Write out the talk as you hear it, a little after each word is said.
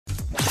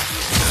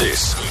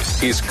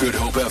This is Good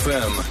Hope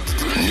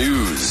FM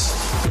News.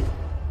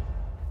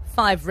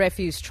 5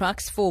 refuse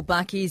trucks, 4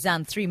 bakkies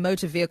and 3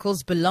 motor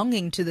vehicles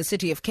belonging to the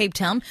city of Cape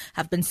Town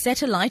have been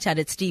set alight at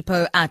its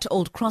depot at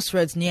Old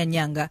Crossroads near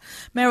Nyanga.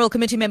 Mayoral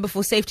Committee Member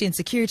for Safety and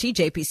Security,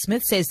 JP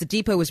Smith, says the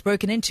depot was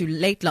broken into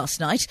late last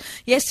night.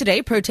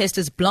 Yesterday,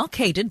 protesters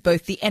blockaded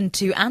both the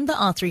N2 and the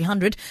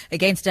R300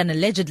 against an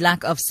alleged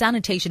lack of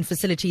sanitation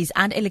facilities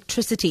and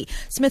electricity.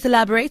 Smith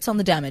elaborates on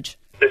the damage.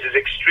 This is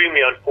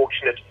extremely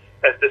unfortunate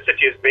as the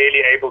city is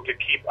barely able to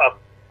keep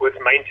up with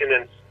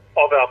maintenance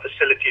of our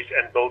facilities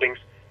and buildings.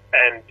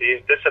 And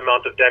this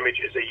amount of damage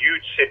is a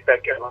huge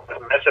setback and has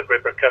massive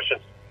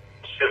repercussions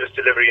for service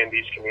delivery in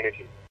these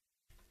communities.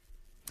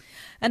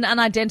 An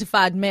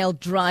unidentified male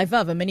driver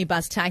of a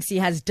minibus taxi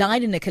has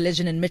died in a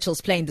collision in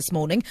Mitchell's Plain this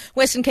morning.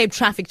 Western Cape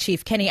Traffic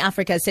Chief Kenny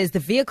Africa says the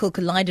vehicle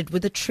collided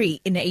with a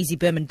tree in AZ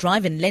Berman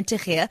Drive in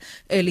Lentegeur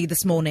early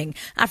this morning.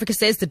 Africa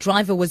says the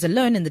driver was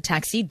alone in the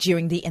taxi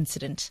during the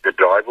incident. The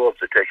driver of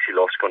the taxi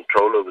lost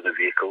control over the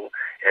vehicle,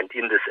 and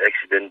in this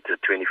accident, a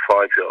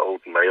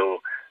 25-year-old male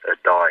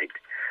died.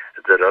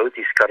 The road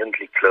is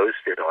currently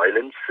closed at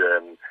Highlands,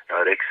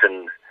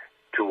 direction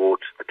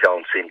towards the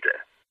town centre.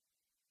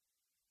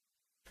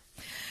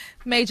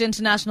 Major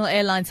international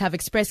airlines have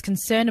expressed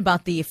concern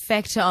about the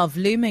effect of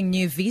looming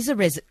new visa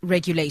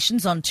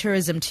regulations on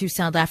tourism to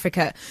South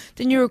Africa.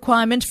 The new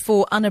requirement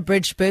for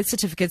unabridged birth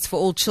certificates for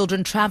all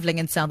children travelling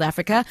in South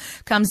Africa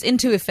comes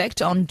into effect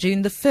on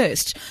June the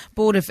 1st.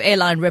 Board of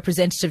Airline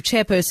Representative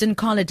Chairperson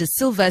Carla De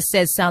Silva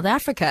says South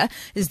Africa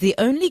is the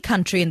only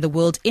country in the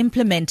world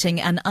implementing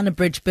an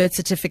unabridged birth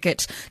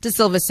certificate. De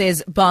Silva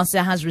says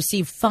BASA has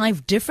received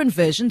 5 different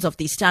versions of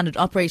the standard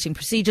operating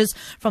procedures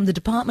from the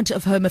Department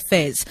of Home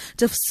Affairs.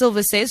 De Silva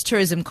says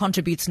tourism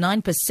contributes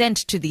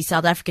 9% to the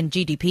South African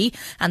GDP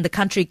and the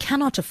country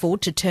cannot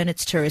afford to turn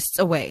its tourists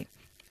away.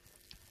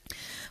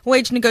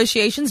 Wage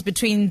negotiations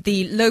between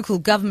the local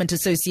government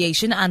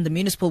association and the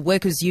municipal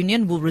workers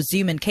union will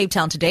resume in Cape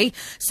Town today.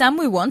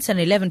 SAMWU wants an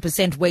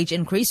 11% wage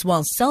increase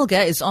while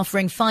SALGA is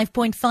offering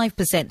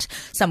 5.5%.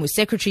 SAMWU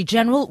Secretary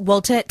General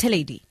Walter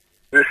Teledi.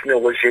 These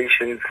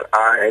negotiations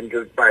are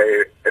handled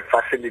by a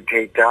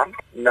facilitator.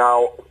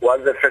 Now,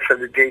 what the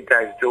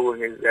facilitator is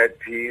doing is that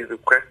he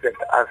requested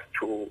us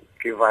to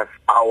give us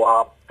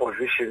our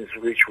positions,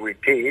 which we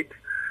did,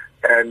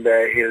 and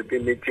he'll be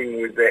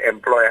meeting with the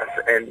employers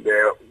and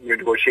the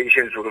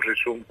negotiations will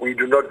resume. We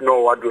do not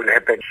know what will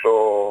happen,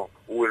 so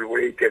we'll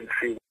wait and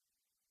see.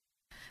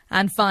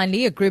 And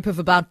finally, a group of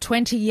about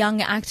 20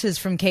 young actors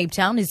from Cape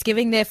Town is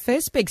giving their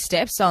first big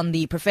steps on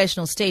the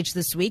professional stage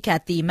this week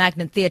at the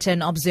Magnet Theatre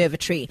and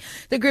Observatory.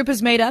 The group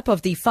is made up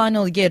of the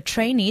final year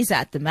trainees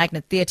at the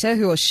Magnet Theatre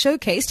who are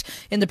showcased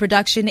in the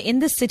production In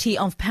the City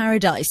of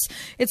Paradise.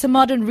 It's a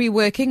modern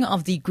reworking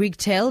of the Greek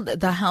tale,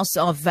 The House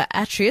of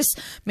Atreus.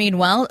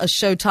 Meanwhile, a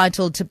show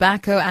titled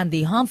Tobacco and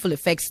the Harmful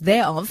Effects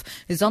Thereof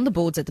is on the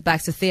boards at the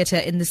Baxter Theatre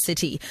in the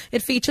city.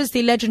 It features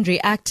the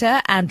legendary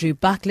actor Andrew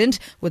Buckland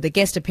with a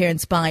guest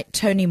appearance by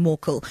Tony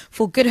Morkel.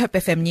 For Good Hope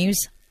FM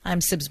News,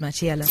 I'm Sibs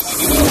Matiela.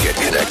 Get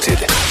connected.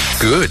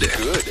 Good.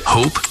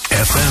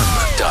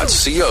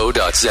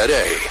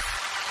 HopeFM.co.za